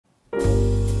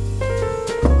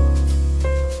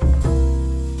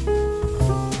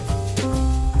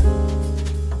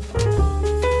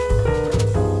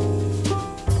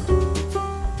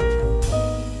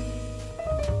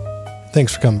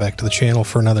Thanks for coming back to the channel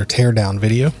for another teardown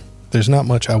video. There's not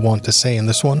much I want to say in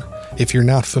this one. If you're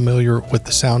not familiar with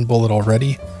the Sound Bullet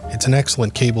already, it's an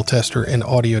excellent cable tester and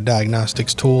audio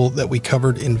diagnostics tool that we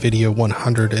covered in video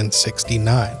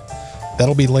 169.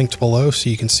 That'll be linked below so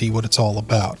you can see what it's all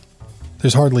about.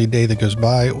 There's hardly a day that goes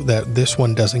by that this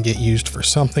one doesn't get used for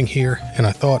something here, and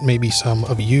I thought maybe some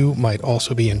of you might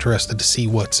also be interested to see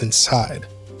what's inside.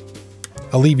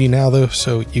 I'll leave you now though,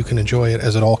 so you can enjoy it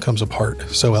as it all comes apart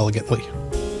so elegantly.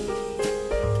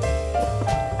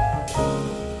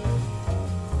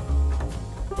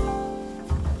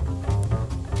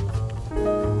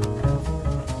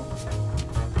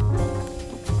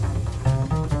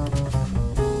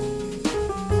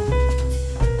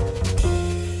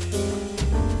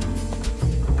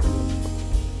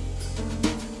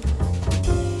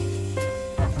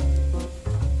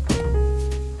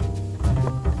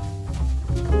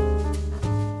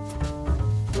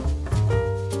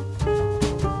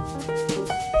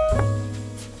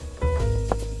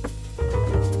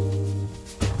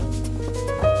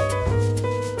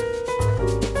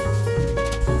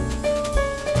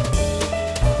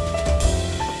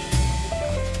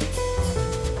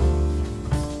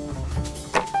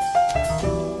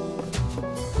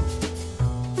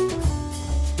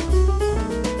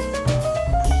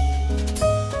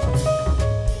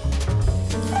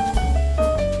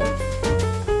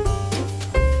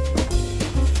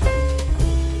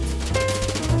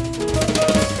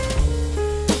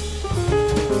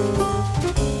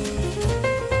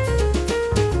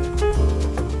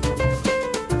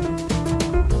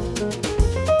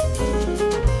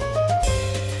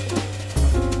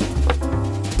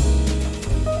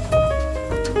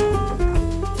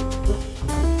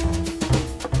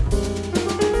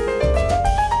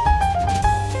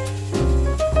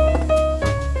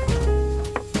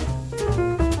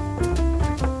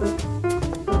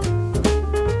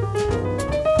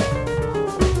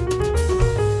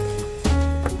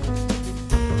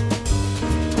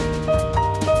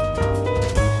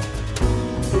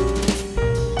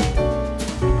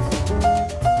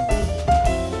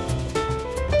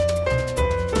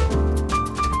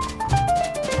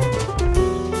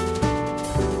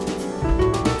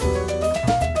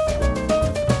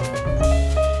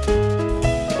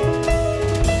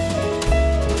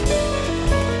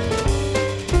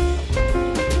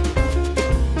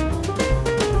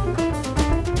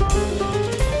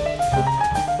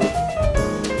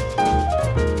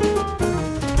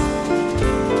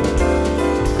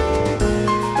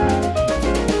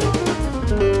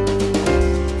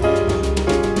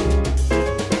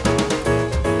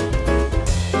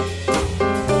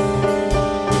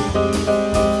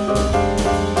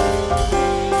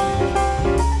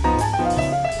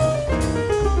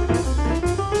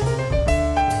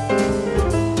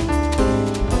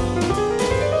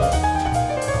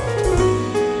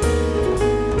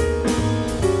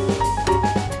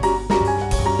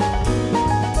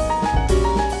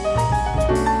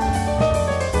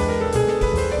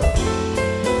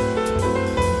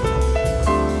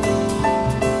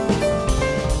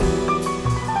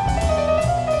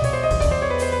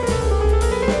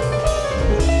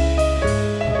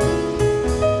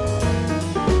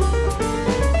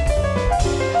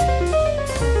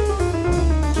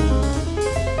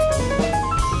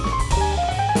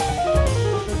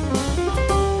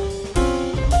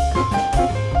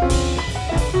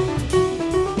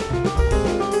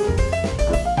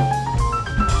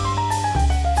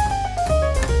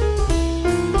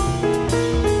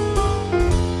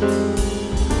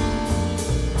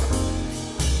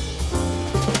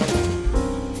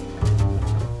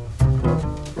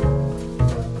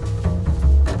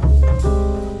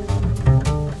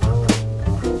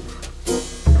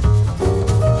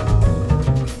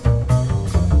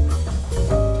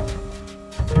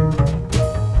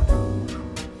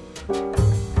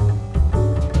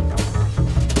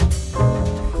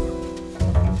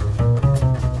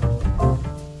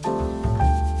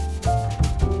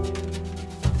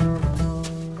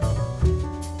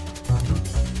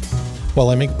 While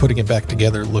I make putting it back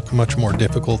together look much more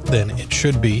difficult than it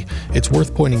should be, it's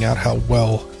worth pointing out how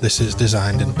well this is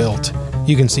designed and built.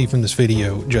 You can see from this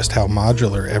video just how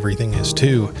modular everything is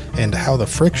too, and how the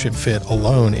friction fit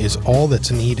alone is all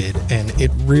that's needed, and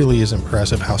it really is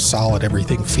impressive how solid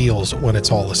everything feels when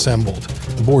it's all assembled.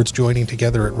 The board's joining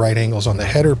together at right angles on the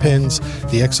header pins,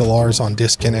 the XLRs on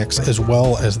disconnects, as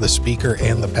well as the speaker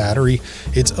and the battery.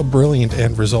 It's a brilliant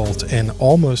end result, and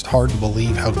almost hard to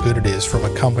believe how good it is from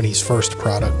a company's first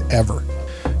product ever.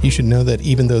 You should know that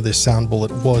even though this sound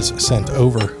bullet was sent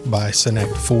over by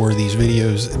Sonnect for these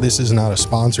videos, this is not a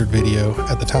sponsored video.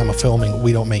 At the time of filming,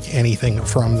 we don't make anything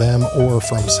from them or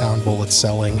from sound bullets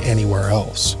selling anywhere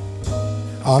else.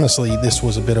 Honestly, this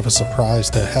was a bit of a surprise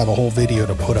to have a whole video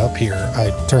to put up here.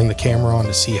 I turned the camera on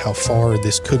to see how far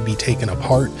this could be taken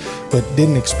apart, but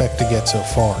didn't expect to get so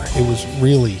far. It was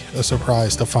really a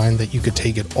surprise to find that you could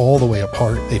take it all the way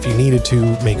apart if you needed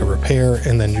to, make a repair,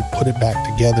 and then you put it back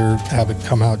together, have it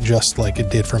come out just like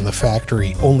it did from the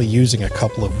factory, only using a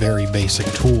couple of very basic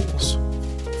tools.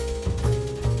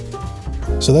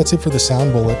 So that's it for the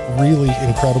sound bullet. Really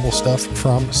incredible stuff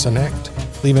from Sonnect.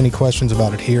 Leave any questions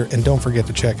about it here, and don't forget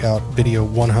to check out video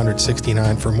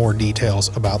 169 for more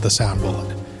details about the sound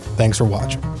bullet. Thanks for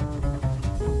watching.